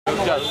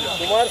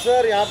Kumar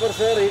sir यहाँ पर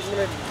sir, 1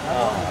 minute.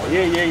 हाँ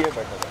ये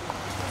बैठा था,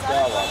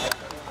 क्या बात है।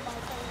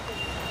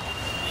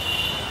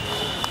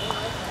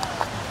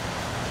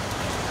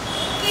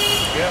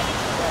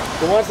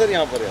 कुमार सर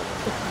यहाँ पर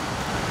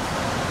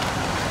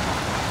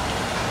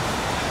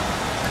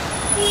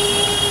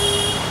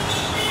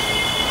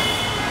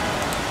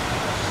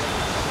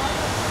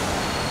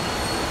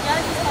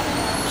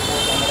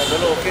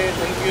चलो okay,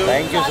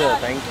 thank you sir,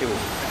 thank you.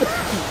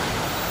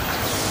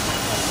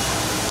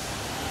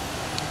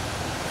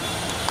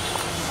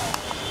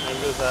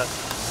 Thank you sir.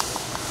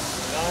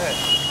 कहाँ है,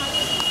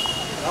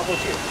 कहाँ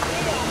पहुँचिए?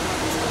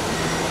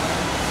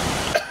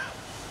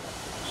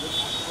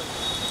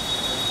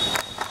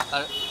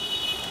 अरे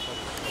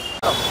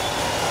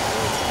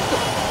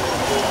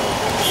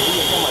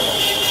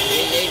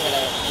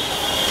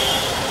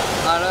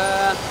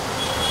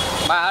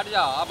भाई हट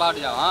जाओ, अब हट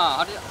जाओ। हाँ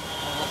हट जाओ।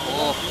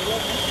 ओह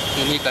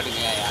नहीं कट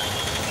गया यार।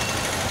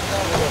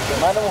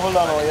 मैडम होल्ड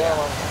ऑन हो यार,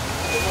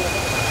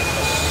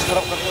 इस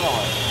तरफ करके ना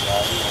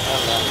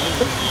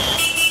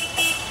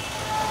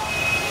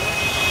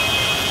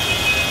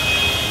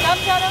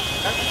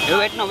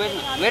वेट ना 1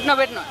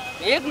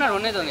 मिनट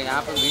होने दो। नहीं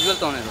यहाँ पर विजुअल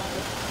तो होने दो।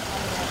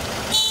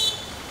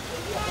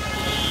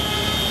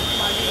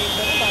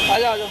 आ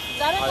जाओ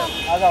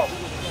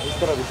इस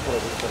तरफ।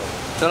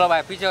 चलो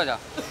भाई पीछे हो जाओ।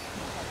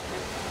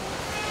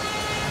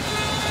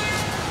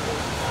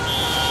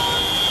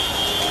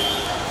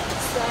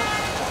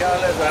 क्या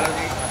हाल है ज़ारा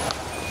जी?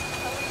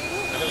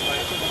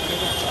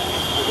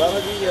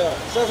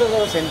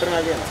 सर सेंटर में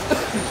आ गया ना।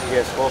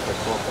 Yes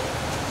perfect.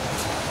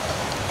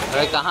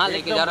 अरे कहाँ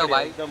लेके जा रहे हो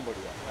भाई? एकदम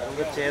बढ़िया,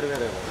 उनके चेयर में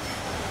रहे।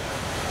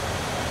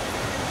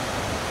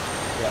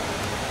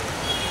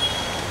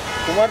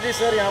 कुमार जी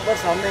सर यहाँ पर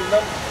सामने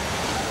एकदम।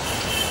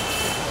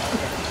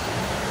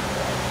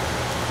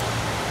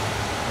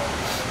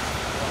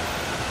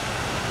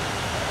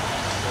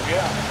 हो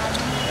गया।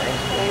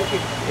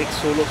 एक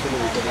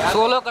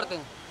सोलो करते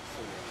हैं।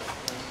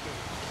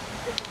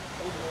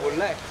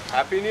 बोलना है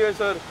happy new year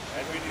sir.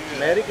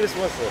 Merry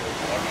Christmas sir.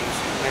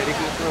 Merry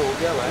Christmas हो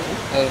गया भाई।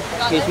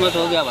 क्रिसमस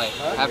हो गया भाई।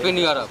 Happy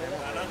new year.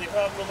 खाना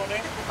दिखा आप लोगों ने?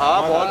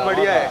 हाँ बहुत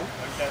बढ़िया है।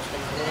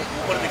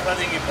 ऊपर दिखा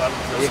देंगे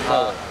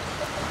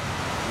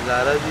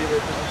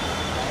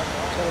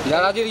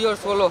ज़ारा जी और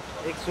सोलो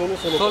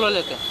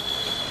लेते हैं।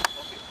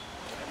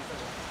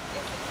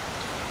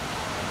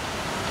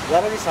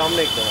 ज़ारा जी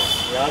सामने एकदम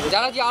यहाँ।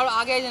 ज़ारा जी और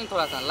आगे आइए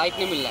थोड़ा सा, लाइट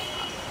नहीं मिल रहा है।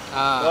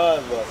 हाँ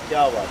बस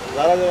क्या बात है।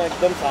 ज़ारा जी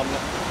एकदम सामने।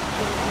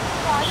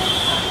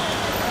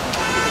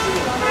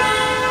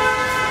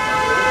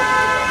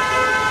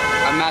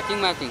 और मैचिंग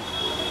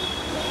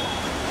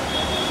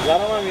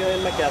ज़ारा मैम ये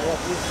मैं क्या रहा हूँ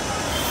प्लीज।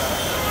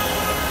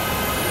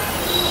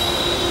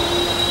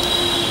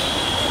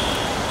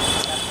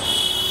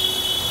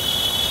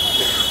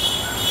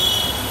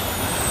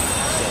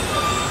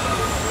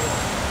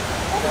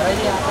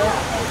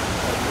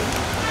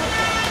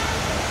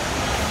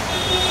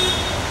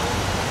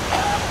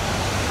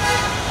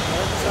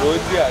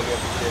 रोहित भी आ गया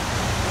पीछे।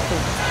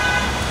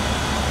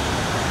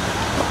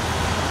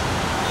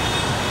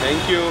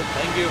 Thank you.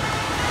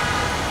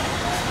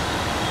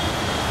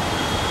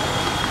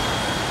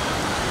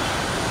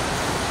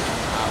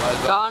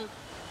 कौन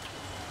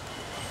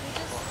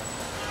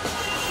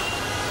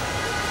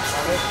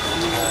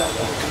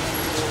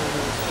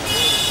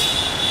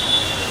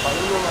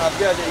आप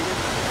भी आ जाइए।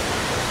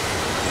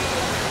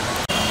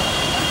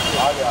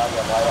 आ गया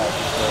भाई।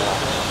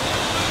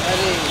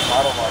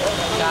 मारो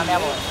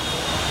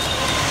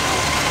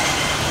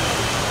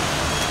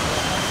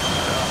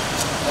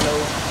हेलो।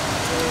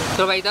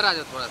 तो भाई इधर आ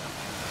जाओ थोड़ा सा।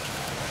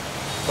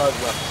 बस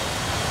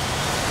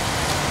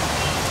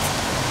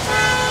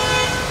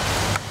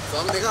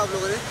सॉन्ग देखा आप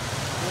लोगों ने?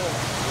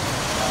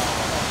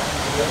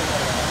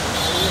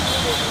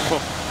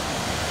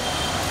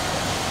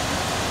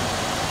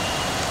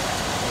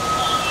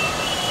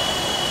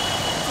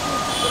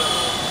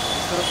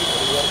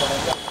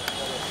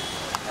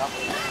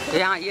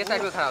 यहाँ ये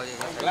साइड में खड़ा हो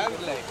जाएगा।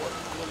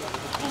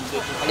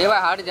 ये भाई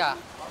हट जा।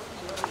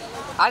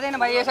 आ जाए ना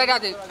भाई, ये साइड आ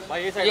जाए।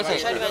 ये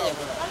साइड में आ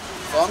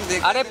जाए।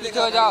 अरे पीछे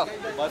हो जाओ।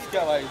 बस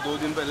क्या भाई, 2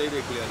 दिन पहले ही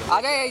देख लिया था।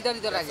 आ जाए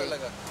इधर आ जाए।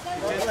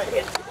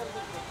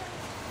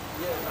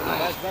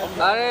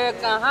 अरे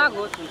कहाँ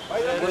घुस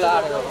बुला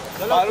रहे हो?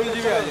 जी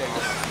भी आ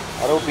जाएंगे।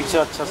 अरे वो पीछे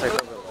अच्छा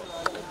सेटअप है।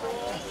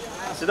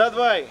 सिद्धार्थ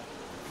भाई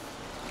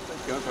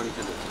क्यों थोड़ी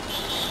चले?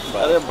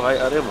 अरे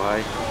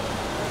भाई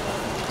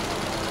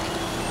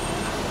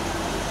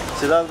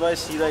सिद्धार्थ भाई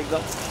सीधा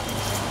एकदम।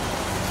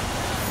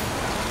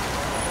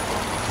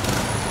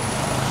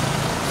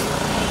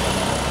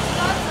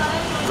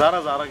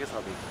 ज़ारा के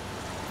साथ ही।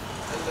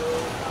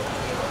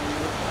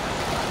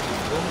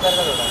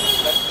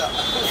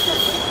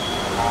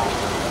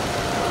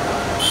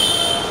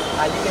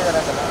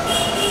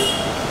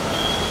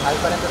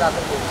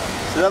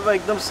 सिद्धार्थ भाई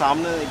एकदम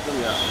सामने, एकदम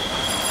यार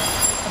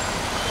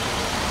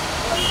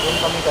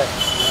कमी का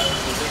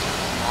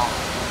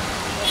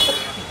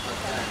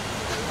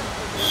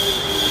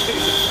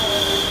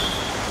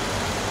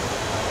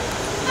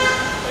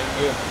thank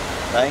you.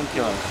 Thank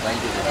you, man.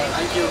 Thank you.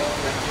 Thank you.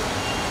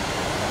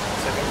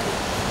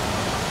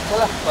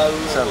 Chalo.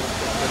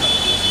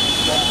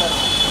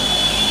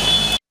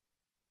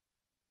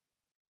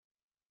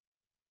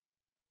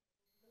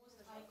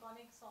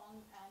 Iconic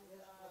song and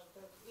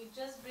it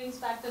just brings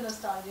back the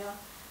nostalgia.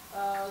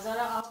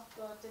 Zara, आप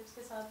tips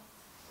के साथ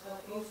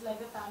is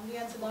like a family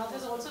and Siddharth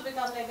has also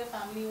become like a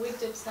family with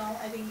tips now.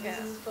 I think this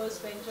is his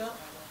first venture.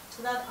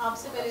 Siddharth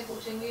आपसे पहले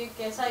पूछेंगे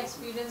कैसा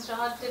experience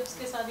रहा tips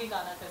के साथ ये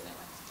गाना करने में?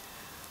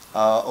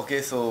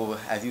 Okay, so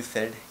as you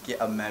said कि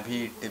अब मैं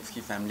भी टिप्स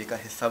की फैमिली का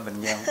हिस्सा बन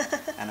गया हूँ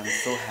and I'm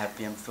so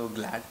happy, I'm so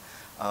glad.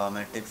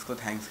 मैं टिप्स को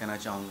थैंक्स करना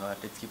चाहूँगा,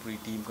 टिप्स की पूरी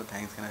टीम को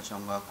थैंक्स करना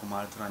चाहूँगा,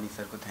 कुमार तुरानी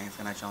सर को थैंक्स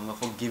करना चाहूँगा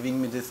for giving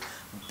me this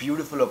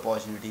beautiful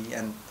opportunity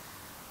and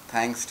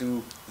thanks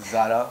to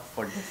Zaara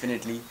for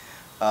definitely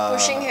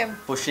pushing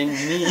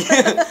me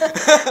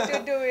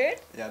to do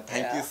it. Yeah,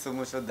 thank you so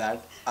much for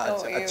that.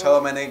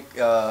 you. मैंने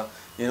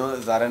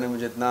Zaara ने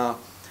मुझे इतना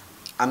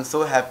I'm so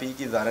happy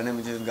कि Zaara ने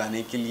मुझे इस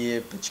गाने के लिए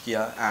पिच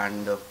किया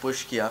and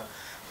push किया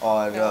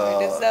और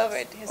You deserve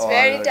it. He's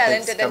very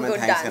talented and good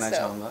thanks dancer. करना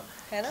चाहूँगा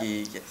है ना?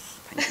 कि yes,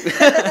 thank you.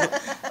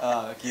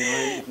 कि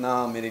उन्होंने इतना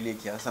मेरे लिए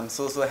किया. So I'm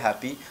so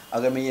happy.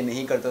 अगर मैं ये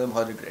नहीं करता तो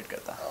बहुत regret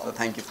करता. So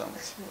thank you so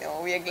much. No,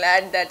 we are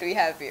glad that we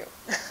have you.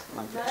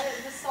 Zara,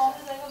 the song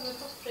is like a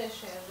whiff of fresh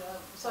air.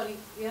 Sorry,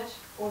 Yash.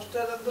 Poster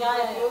of the Yeah.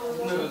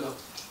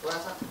 थोड़ा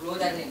सा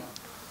close आ जाइए ना.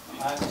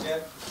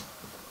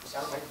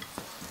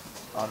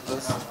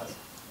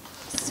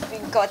 So we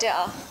got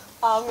a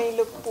army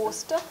look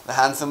poster. The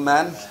handsome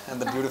man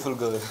and the beautiful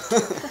girl.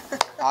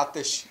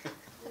 Atish.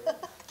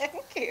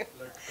 Thank you.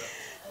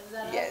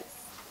 Zara, Yes.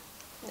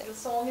 The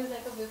song is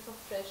like a whiff of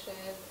fresh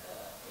air.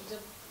 जब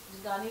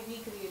गाने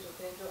recreate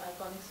होते हैं जो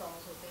iconic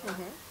songs होते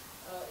हैं,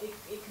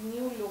 एक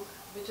new look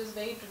which is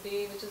very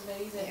today, which is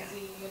very Gen Z.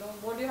 You know,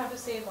 what do you have to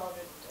say about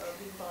it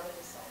being part of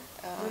this song?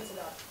 What's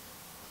that?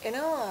 You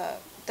know,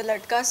 the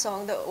Latka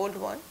song, the old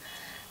one,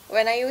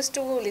 when I used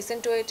to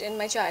listen to it in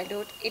my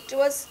childhood, it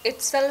was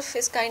itself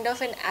is kind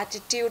of an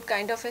attitude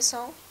kind of a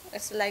song.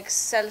 It's like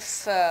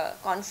self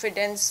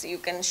confidence. You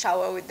can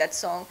shower with that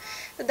song.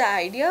 So the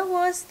idea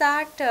was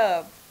that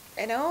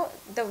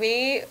the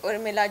way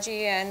Urmila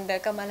ji and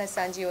Kamal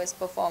Hassan ji was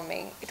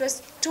performing, it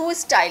was too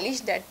stylish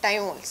that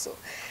time also.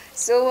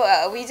 So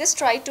we just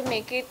tried to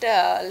make it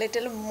a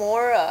little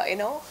more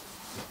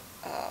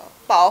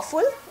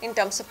powerful in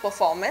terms of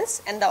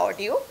performance and the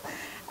audio,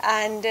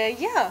 and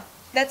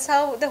that's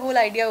how the whole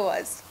idea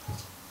was.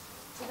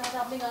 Siddharth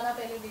आपने गाना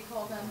पहले देखा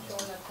होगा, I'm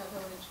sure लगता था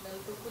original,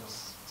 तो कुछ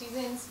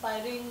चीजें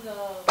inspiring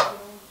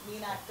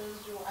main actors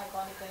जो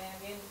iconic हैं,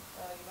 again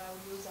I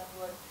would use that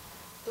word,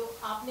 तो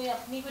आपने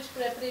अपनी कुछ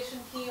preparation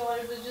की और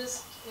it was just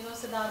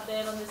Siddharth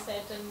there on the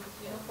set and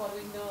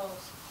following the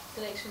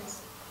directions?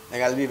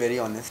 Like I'll be very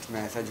honest,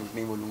 मैं ऐसा झूठ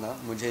नहीं बोलूँगा.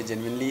 मुझे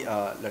genuinely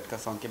लटका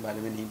song के बारे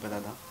में नहीं पता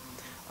था.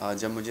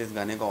 जब मुझे इस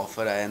गाने का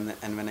ऑफर आया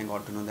and when I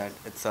got to know that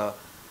it's a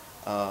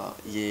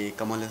ये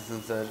Kamal Haasan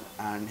sir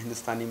and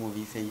Hindustani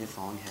movie से ये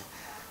सॉन्ग है.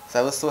 सो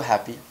I was so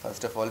happy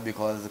first of all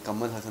because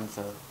Kamal Haasan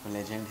sir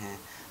legend हैं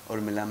और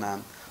मिला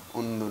मैम,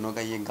 उन दोनों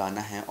का ये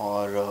गाना है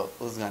और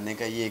उस गाने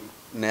का ये एक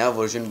नया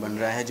वर्जन बन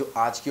रहा है जो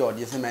आज की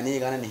ऑडियंस में. मैंने ये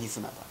गाना नहीं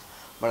सुना था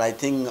बट आई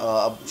थिंक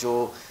अब जो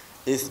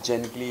इस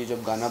जन के लिए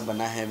जब गाना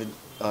बना है विद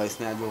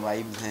इसमें जो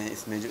वाइब्स हैं,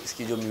 इसमें जो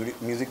इसकी जो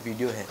म्यूज़िक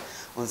वीडियो है,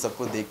 उन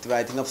सबको देखते हुए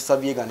आई थिंक अब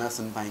सब ये गाना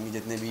सुन पाएंगे.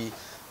 जितने भी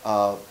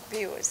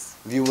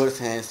व्यूअर्स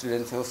हैं,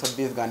 स्टूडेंट्स हैं, वो सब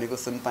भी इस गाने को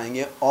सुन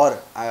पाएंगे.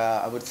 और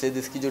आई वुड से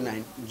दिस की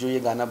जो ये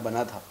गाना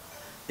बना था,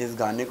 इस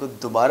गाने को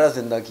दोबारा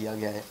ज़िंदा किया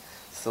गया है.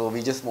 सो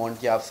वी जस्ट वांट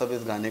कि आप सब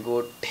इस गाने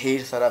को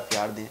ढेर सारा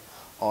प्यार दें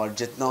और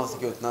जितना हो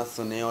सके उतना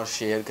सुने और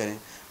शेयर करें.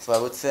 सो I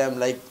would say I am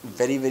like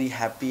very very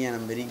happy and I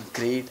am very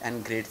great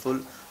and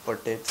grateful for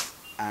tips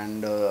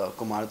and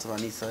Kumar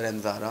तुरानी sir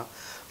and Zaara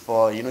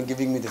for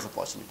giving me this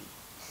opportunity.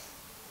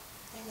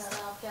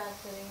 आप क्या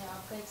करेंगे,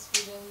 आपका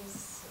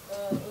एक्सपीरियंस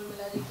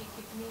उर्मिला जी की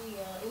कितनी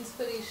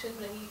इंस्पिरेशन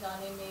रही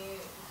गाने में?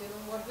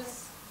 What was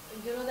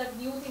that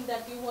new thing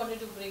that you wanted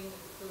to bring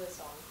to the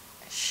song?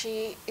 She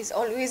is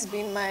always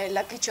been my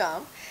lucky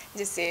charm.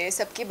 जिससे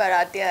सबकी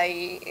बारातें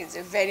आई is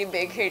a very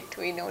big hit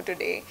we know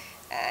today,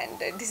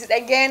 and this is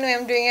again I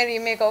am doing a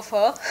remake of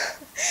her.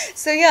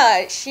 So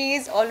yeah,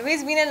 she's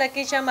always been a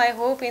lucky charm. I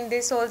hope in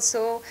this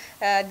also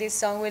this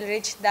song will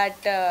reach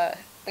that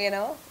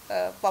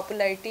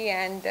popularity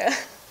and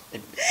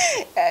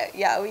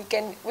we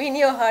can win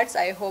your hearts.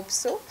 I hope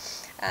so.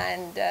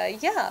 And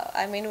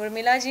I mean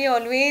Urmila ji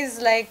always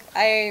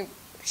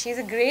she's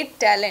a great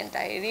talent.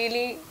 I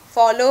really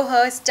follow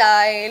her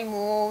style,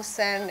 moves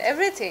and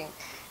everything.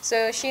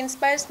 So she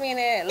inspires me in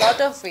a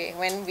lot of way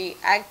when we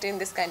act in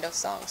this kind of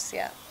songs.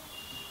 Yeah.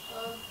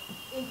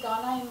 एक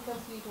गाना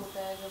incomplete होता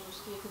है जब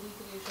उसकी एक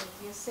recreation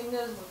होती है,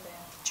 singers होते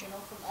हैं.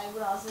 I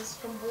would ask this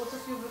from both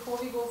of you before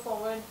we go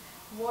forward.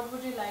 What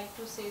would you like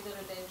to say the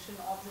redemption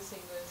of the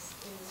singers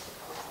in this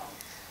particular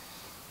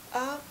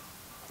song?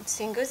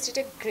 Singers did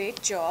a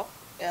great job.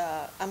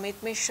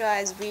 Amit Mishra,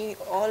 as we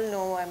all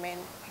know, I mean,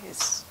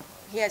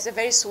 he has a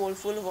very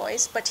soulful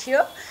voice, but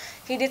here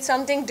he did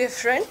something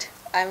different.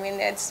 I mean,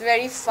 it's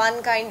very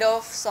fun kind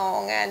of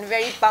song and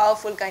very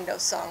powerful kind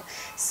of song.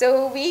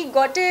 So we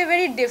got a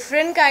very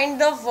different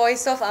kind of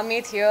voice of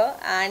Amit here,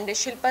 and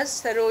Shilpa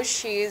Sarosh,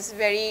 she is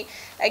very,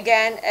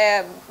 again,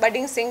 a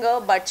budding singer,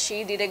 but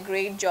she did a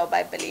great job,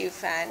 I believe,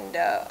 and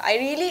I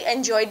really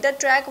enjoyed the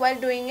track while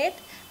doing it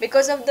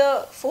because of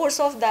the force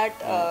of that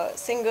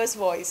singer's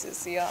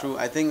voices. Yeah. True.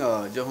 I think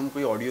जब हम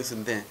कोई audio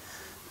सुनते हैं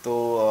तो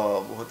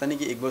वो होता नहीं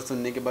कि एक बार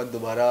सुनने के बाद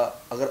दोबारा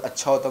अगर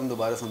अच्छा होता हम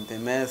दोबारा सुनते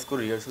हैं. मैं इसको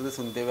रिहर्सल से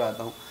सुनते हुए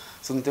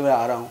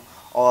आ रहा हूँ,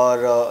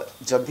 और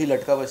जब भी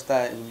लटका बजता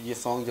है, ये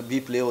सॉन्ग जब भी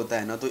प्ले होता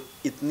है ना, तो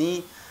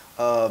इतनी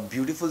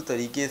ब्यूटीफुल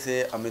तरीके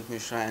से अमित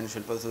मिश्रा एंड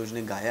शिल्पा सरोज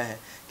ने गाया है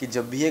कि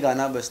जब भी ये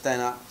गाना बजता है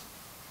ना,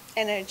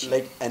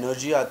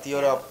 एनर्जी आती है,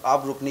 और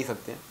आप रुक नहीं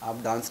सकते,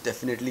 आप डांस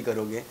डेफिनेटली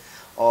करोगे.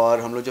 और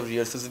हम लोग जब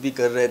रिहर्सल्स भी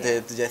कर रहे थे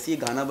तो जैसे ही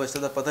गाना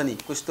बजता था, पता नहीं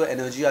कुछ तो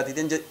एनर्जी आती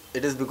थी.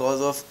 It is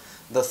because of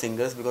the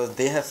singers, because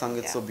they have संग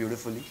इट सो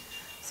ब्यूटीफुली.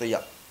 सो या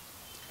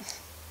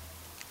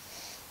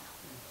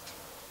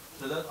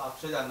सिद्धार्थ,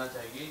 आपसे जानना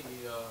चाहिए,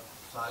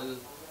 साल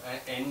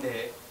एंड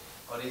है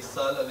और इस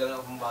साल अगर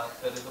हम बात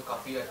करें तो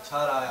काफ़ी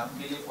अच्छा रहा है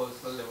आपके लिए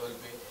पर्सनल लेवल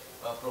पे,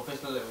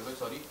 प्रोफेशनल लेवल पे,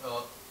 सॉरी.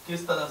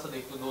 किस तरह से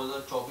देखते हो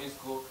 2024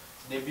 को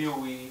डेब्यू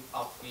हुई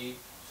आपकी,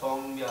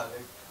 सॉन्ग भी आ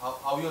गए,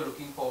 how you are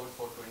looking forward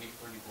for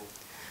 2024?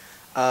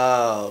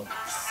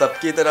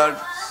 सबकी तरह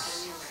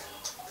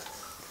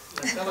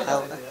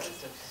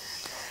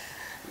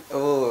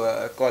वो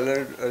कॉलर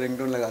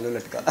रिंगटोन लगा लो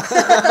लटका.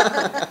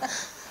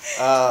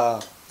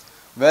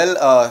 वेल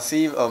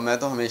सी, मैं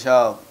तो हमेशा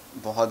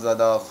बहुत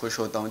ज़्यादा खुश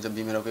होता हूँ जब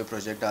भी मेरा कोई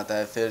प्रोजेक्ट आता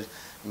है. फिर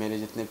मेरे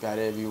जितने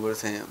प्यारे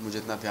व्यूवर्स हैं मुझे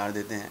इतना प्यार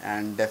देते हैं,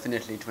 एंड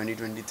डेफिनेटली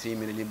 2023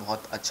 मेरे लिए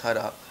बहुत अच्छा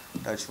रहा.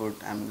 Touch wood,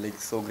 I am like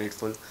so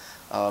grateful.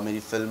 मेरी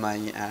फिल्म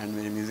आई एंड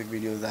मेरे म्यूज़िक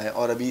वीडियोज़ आए,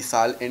 और अभी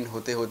साल एंड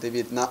होते होते भी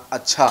इतना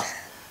अच्छा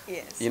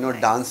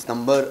डांस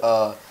नंबर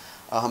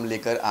हम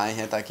लेकर आए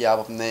हैं ताकि आप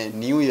अपने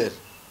न्यू ईयर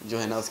जो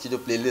है ना, उसकी जो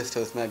प्लेलिस्ट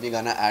है उसमें आप ये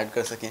गाना ऐड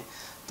कर सकें.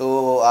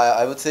 तो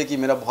आई वुड से कि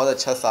मेरा बहुत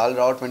अच्छा साल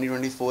रहा, और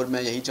 2024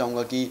 में यही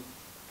चाहूँगा कि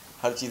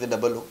हर चीज़ें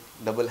डबल हो,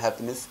 डबल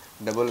हैप्पीनेस,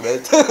 डबल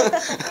वेल्थ,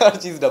 हर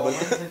चीज़ डबल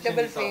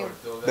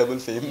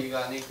फेम. ये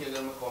गाने की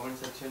अगर मैं कमेंट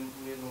सेक्शन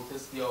में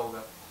नोटिस किया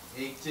होगा,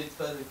 एक चीज़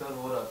का जिक्र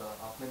हो रहा था,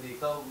 आपने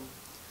देखा होगा?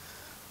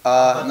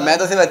 मैं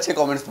तो सिर्फ अच्छे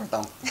कमेंट्स पढ़ता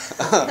हूँ.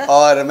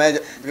 और मैं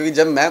क्योंकि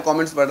जब मैं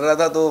कमेंट्स पढ़ रहा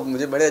था तो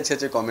मुझे बड़े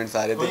अच्छे कमेंट्स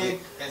आ रहे थे.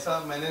 ऐसा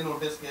मैंने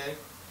नोटिस किया है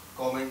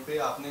कमेंट पे,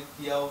 आपने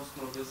किया उस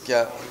नोटिस?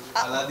 क्या?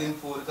 अलादीन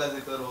 4 का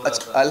जिक्र हो रहा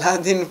था.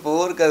 अलादीन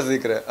 4 का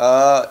जिक्र,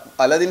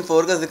 अलादीन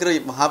 4 का जिक्र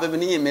वहाँ पे भी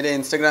नहीं है, मेरे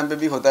इंस्टाग्राम पे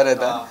भी होता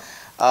रहता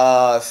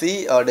है. सी,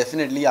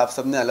 डेफिनेटली आप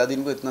सब ने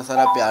अलादीन को इतना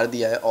सारा प्यार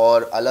दिया है,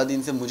 और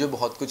अलादीन से मुझे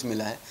बहुत कुछ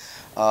मिला है.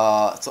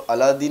 सो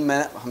अलादीन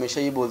मैं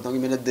हमेशा ये बोलता हूँ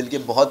कि मेरे दिल के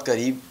बहुत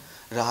करीब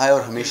रहा है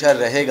और हमेशा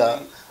रहेगा,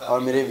 और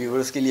मेरे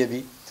व्यूवर्स के लिए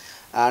भी.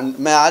 एंड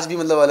मैं आज भी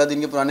मतलब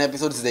अलादीन के पुराने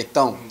एपिसोड्स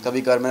देखता हूँ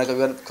कभी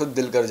कभार खुद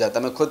दिल कर जाता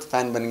है, मैं खुद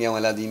फ़ैन बन गया हूँ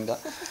अलादीन का.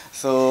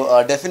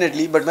 सो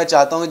डेफिनेटली, बट मैं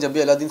चाहता हूँ जब भी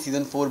अलादीन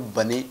सीज़न 4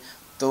 बने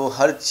तो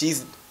हर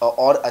चीज़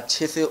और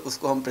अच्छे से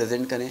उसको हम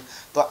प्रेजेंट करें.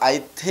 तो आई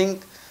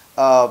थिंक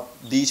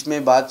बीच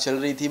में बात चल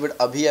रही थी, बट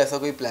अभी ऐसा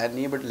कोई प्लान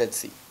नहीं है, but let's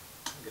see.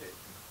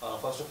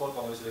 First of all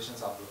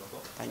congratulations आप लोगों को.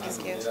 Thank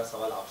you. मेरा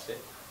सवाल आपसे,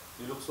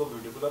 यू लुक सो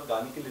ब्यूटीफुल, और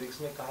गाने के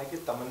लिरिक्स में कहा है कि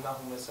तमन्ना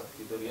हूँ मैं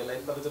सबकी, तो रियल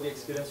लाइफ का भी कभी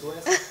एक्सपीरियंस हुआ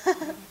है?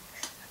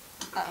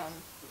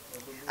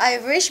 आई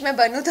विश मैं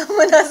बनूँ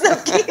तमन्ना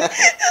सबकी.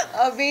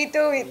 अभी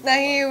तो इतना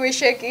ही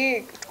विश है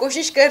कि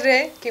कोशिश कर रहे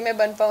हैं कि मैं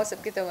बन पाऊँ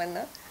सबकी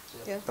तमन्ना.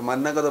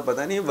 तमन्ना का तो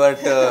पता नहीं,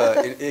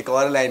 बट एक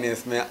और लाइन है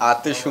इसमें,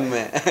 आतिश हूँ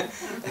मैं,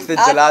 इसे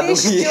जला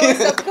दूंगी,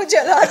 सबको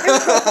जला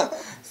दूंगी.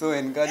 सो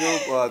इनका जो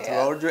थ्रू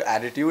आउट जो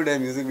एटीट्यूड है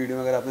म्यूजिक वीडियो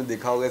में, अगर आपने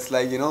देखा होगा, it's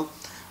like you know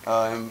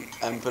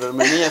emperor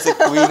में नहीं ऐसे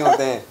क्वीन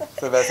होते हैं,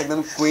 तो वैसे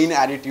एकदम क्वीन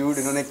एटीट्यूड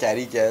इन्होंने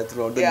कैरी किया है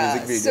through out the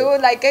music video. So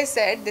like I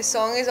said, this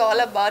song is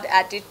all about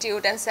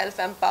attitude and self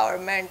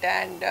empowerment,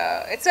 and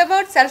it's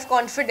about self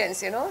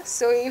confidence, you know.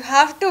 So you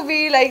have to be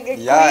like a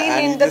queen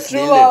in the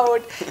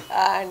throughout,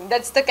 and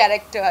that's the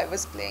character I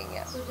was playing.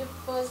 Yeah. So जब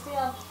first day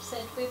आप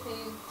set पे थे,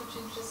 कुछ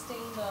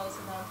interesting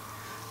Siddharth?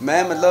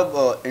 मैं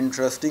मतलब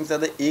interesting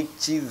ज़्यादा एक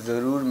चीज़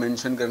ज़रूर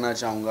मेंशन करना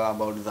चाहूँगा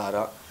अबाउट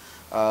ज़ारा.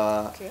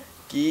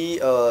 कि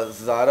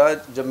ज़ारा,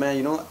 जब मैं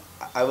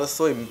I was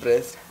so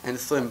impressed and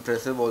so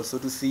impressive also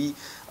to C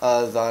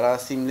Zaara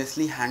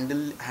seamlessly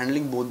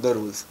handling both the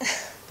roles,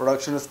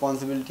 production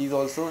responsibilities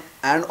also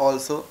and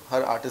also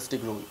her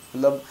artistic role.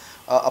 मतलब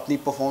अपनी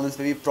परफॉर्मेंस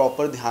पे भी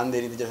प्रॉपर ध्यान दे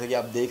रही थी, जैसे कि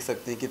आप देख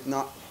सकते हैं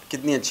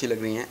कितनी अच्छी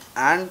लग रही हैं.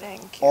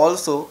 एंड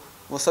ऑल्सो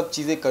वो सब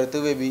चीज़ें करते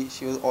हुए भी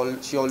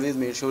शी ऑलवेज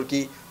मेड श्योर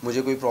कि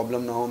मुझे कोई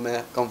प्रॉब्लम ना हो,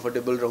 मैं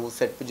कंफर्टेबल रहूँ,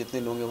 सेट पे जितने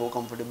लोग हैं वो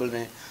कंफर्टेबल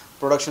रहें.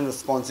 प्रोडक्शन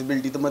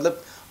रिस्पॉन्सिबिलिटी, तो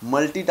मतलब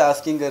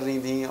मल्टीटास्किंग कर रही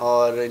थी,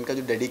 और इनका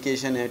जो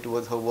डेडिकेशन है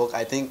towards her work,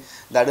 I think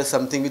that is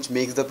something which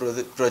makes the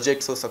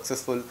project so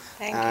successful,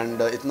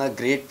 and इतना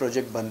ग्रेट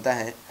प्रोजेक्ट बनता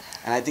है,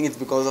 and I think it's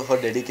because of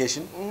her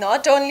dedication.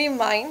 Not only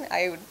mine,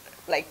 I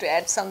would like to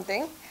add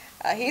something.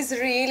 He's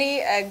really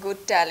a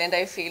good talent,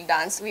 I feel.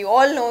 Dance. We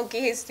all know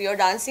कि your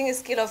dancing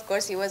skill, of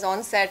course, he was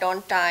on set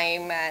on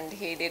time and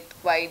he did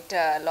quite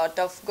a lot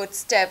of good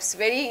steps.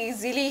 Very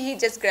easily, he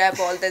just grabbed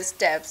all the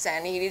steps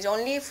and he did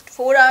only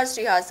 4 hours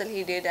rehearsal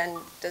he did and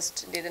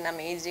just did an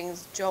amazing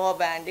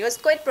job and he was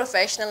quite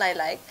professional, I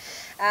like.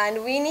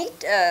 And we need,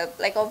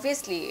 like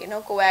obviously,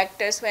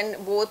 co-actors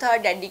when both are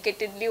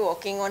dedicatedly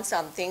working on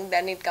something,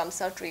 then it comes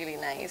out really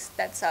nice.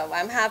 That's how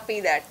I'm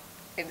happy that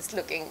it's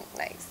looking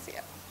nice,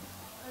 yeah.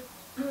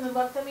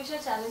 वक्त हमेशा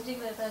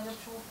challenging रहता है जब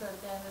shoot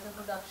करते हैं जैसे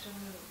production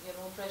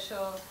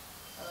pressure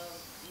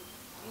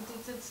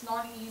it's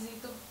not easy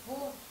तो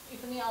वो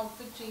इतने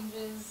outfit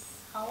changes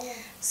how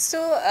So,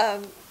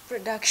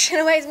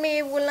 production wise मैं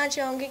ये बोलना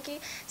चाहूँगी कि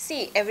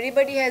see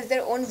everybody has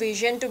their own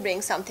vision to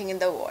bring something in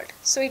the world.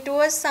 So it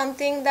was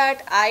something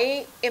that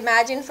I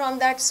imagined from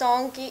that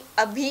song कि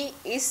अभी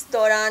इस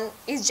दौरान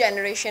इस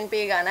generation पे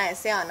ये गाना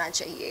ऐसे आना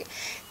चाहिए.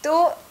 So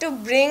to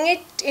bring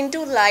it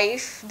into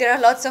life, there are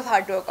lots of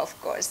hard work, of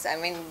course. I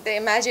mean, the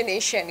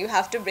imagination, you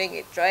have to bring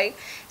it, right?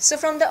 So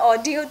from the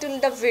audio to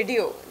the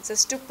video,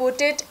 just to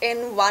put it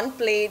in one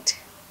plate,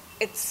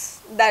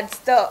 that's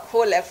the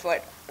whole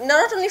effort.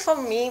 Not only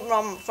from me,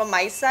 from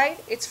my side,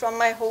 it's from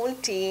my whole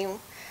team,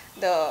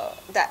 the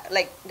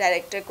like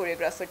director,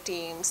 choreographer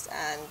teams,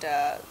 and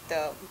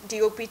the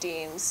DOP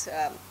teams.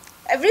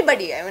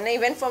 Everybody, I mean,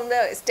 even from the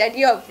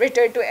steady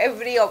operator to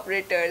every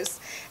operators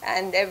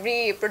and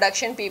every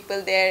production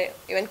people there,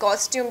 even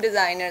costume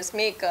designers,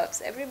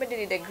 makeups, everybody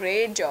did a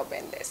great job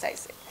in this, I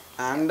say.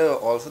 And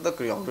also the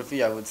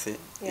choreography, I would say.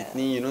 Yeah.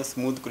 इतनी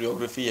smooth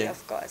choreography है.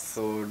 Of course.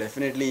 So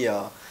definitely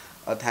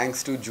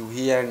thanks to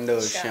Juhi and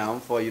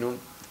Shyam for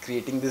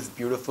creating this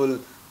beautiful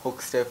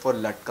hook step for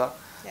Latka.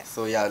 Yeah.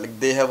 So yeah, like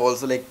they have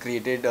also like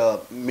created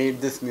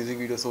made this music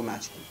video so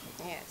magical.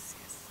 Yes,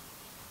 yes.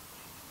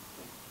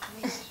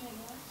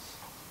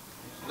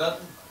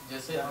 Siddharth,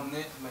 जैसे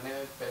मैंने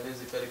पहले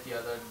जिक्र किया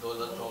था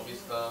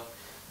 2024 का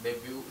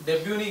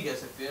debut नहीं कह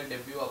सकते हैं,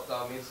 डेब्यू आपका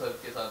आमिर सर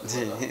के साथ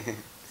हुआ था,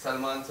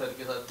 सलमान सर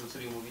के साथ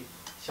दूसरी मूवी,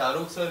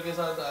 शाहरुख सर के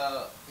साथ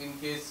इन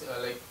केस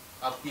लाइक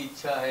आपकी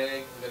इच्छा है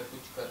अगर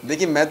कुछ करना?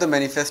 देखिए मैं तो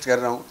मैनिफेस्ट कर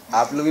रहा हूँ,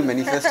 आप लोग भी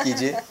मैनिफेस्ट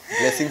कीजिए,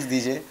 ब्लेसिंग्स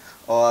दीजिए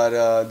और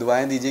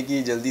दुआएं दीजिए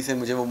कि जल्दी से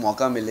मुझे वो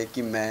मौका मिले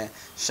कि मैं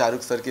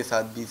शाहरुख सर के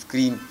साथ भी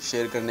स्क्रीन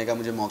शेयर करने का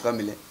मुझे मौका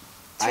मिले.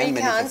 Three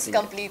Khans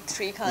complete.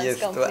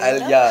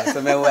 So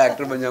मैं वो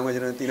एक्टर बन जाऊंगा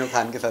जिन्होंने तीनों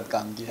खान के साथ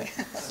काम किया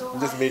है.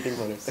 Just waiting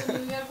for it. So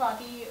New Year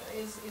party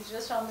is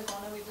just around the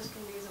corner. We're just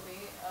 2 days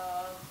away.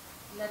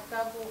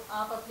 लड़का को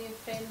आप अपने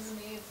फ्रेंड्स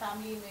में,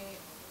 फैमिली में,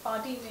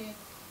 पार्टी में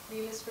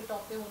प्लेलिस्ट पे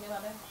टॉप पे होने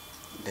वाला है?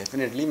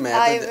 डेफिनेटली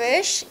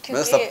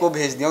मैं सबको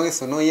भेज दिया हूँ कि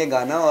सुनो ये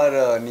गाना और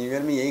न्यू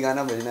ईयर में यही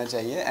गाना बजना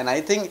चाहिए. एंड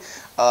आई थिंक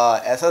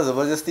ऐसा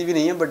ज़बरदस्ती भी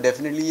नहीं है, बट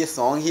डेफिनेटली ये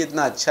सॉन्ग ही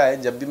इतना अच्छा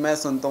है, जब भी मैं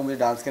सुनता हूँ मुझे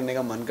डांस करने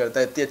का मन करता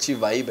है. इतनी अच्छी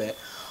वाइब है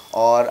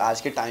और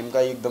आज के टाइम का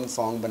एकदम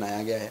सॉन्ग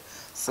बनाया गया है.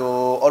 सो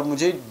और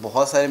मुझे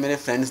बहुत सारे मेरे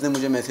फ्रेंड्स ने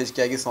मुझे मैसेज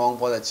किया कि सॉन्ग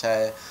बहुत अच्छा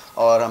है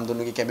और हम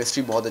दोनों की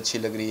केमिस्ट्री बहुत अच्छी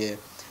लग रही है.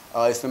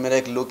 इसमें मेरा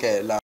एक लुक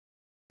है,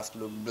 last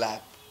look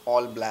black,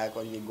 all black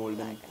और ये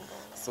गोल्डन,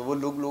 सो वो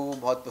लुक लोगों को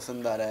बहुत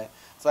पसंद आ रहा है.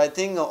 सो आई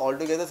थिंक ऑल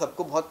टुगेदर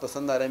सबको बहुत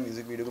पसंद आ रहा है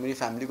म्यूज़िक वीडियो को. मेरी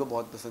फैमिली को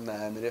बहुत पसंद आया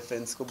है, मेरे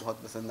फ्रेंड्स को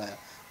बहुत पसंद आया.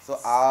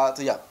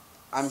 तो या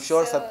आई एम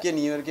श्योर सबके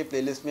न्यू ईयर के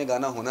प्लेलिस्ट में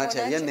गाना होना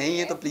चाहिए. नहीं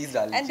है तो प्लीज़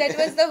डालिए. And that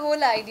was the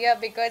whole idea,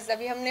 because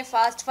अभी हमने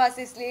फास्ट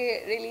इसलिए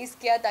रिलीज़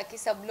किया ताकि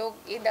सब लोग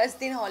ये 10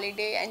 दिन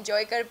हॉलीडे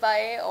एंजॉय कर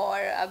पाए. और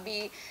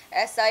अभी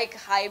ऐसा एक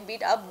high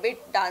beat up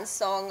beat dance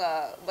song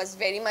was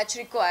very much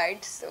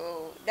required. So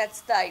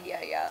that's the idea.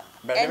 या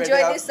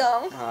एंजॉय दिस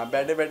सॉन्ग. हाँ,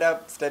 बैठे बैठे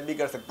आप स्टेप भी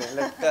कर सकते हैं.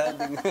 लगता है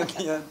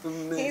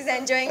तुमने. He is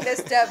enjoying the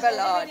step a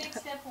lot.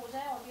 Step हो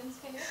जाए ऑडियंस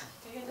के लिए.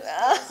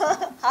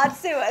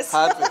 हाथ से बस.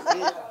 हाथ से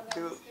 3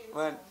 2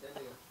 1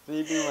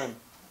 3 2 1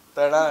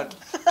 तड़ाट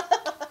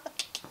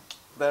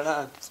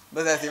तड़ाट.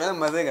 बस ऐसे ही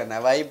मजे करना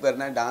है, वाइब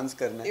करना है, डांस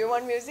करना है. You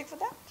want music for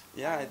that?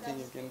 Yeah, I think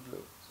you can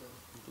play.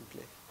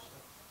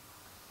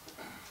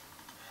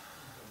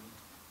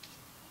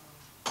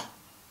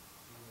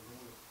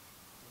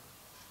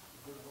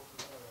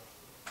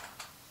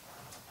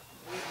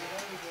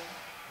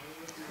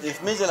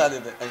 इसमें चला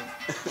देते.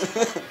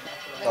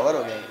 कवर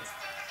हो गया.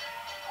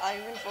 I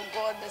even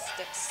forgot the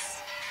steps.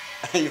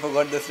 You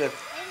forgot the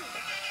steps.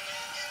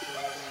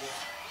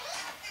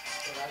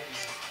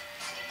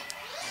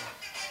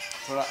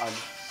 थोड़ा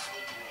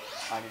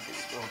आगे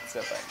तो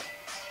स्टेप आएगा.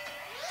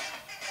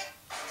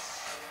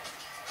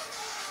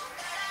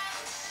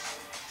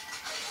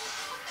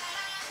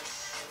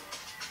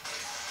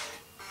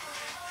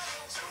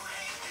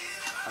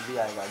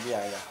 अभी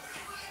आएगा.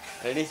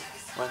 Ready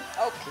 1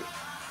 Okay.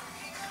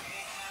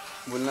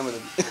 बोलना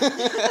मतलब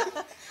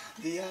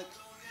दिया.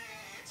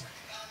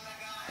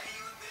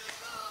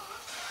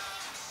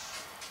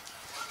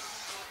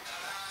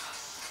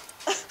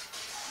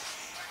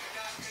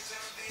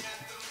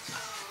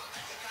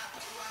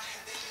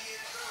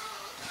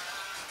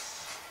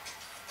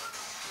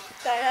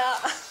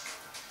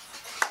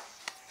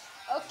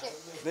 Okay.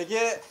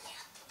 देखिए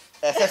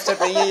ऐसा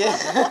स्टेप नहीं है ये.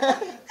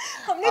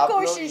 हमने आप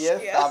लोग कोशिश यस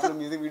किया। आप लोग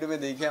म्यूजिक वीडियो में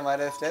देखिए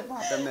हमारा स्टेप,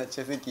 वहाँ पे हमने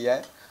अच्छे से किया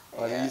है,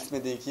 और Yeah. रील्स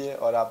में देखिए,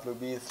 और आप लोग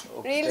भी इस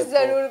रील्स step को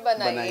जरूर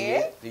बनाइए,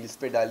 रील्स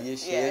पे डालिए,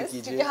 शेयर Yes,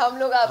 कीजिए, क्योंकि हम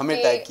लोग हमें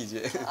आपके टैग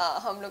कीजिए।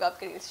 हम लोग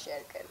आपके रील्स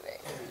शेयर कर रहे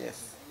हैं।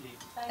 Yes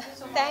Thank you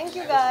so much. Thank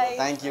you guys.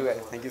 Thank you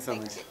guys, thank you so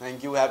much,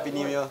 thank you, happy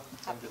new year.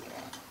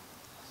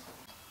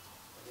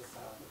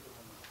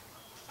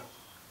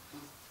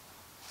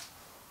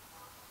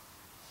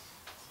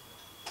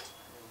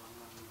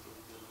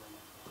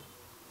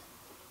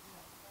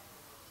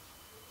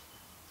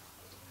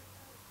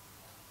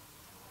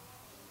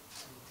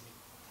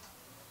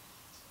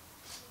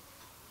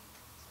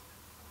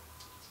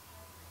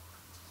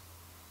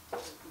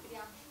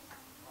 Priyanshu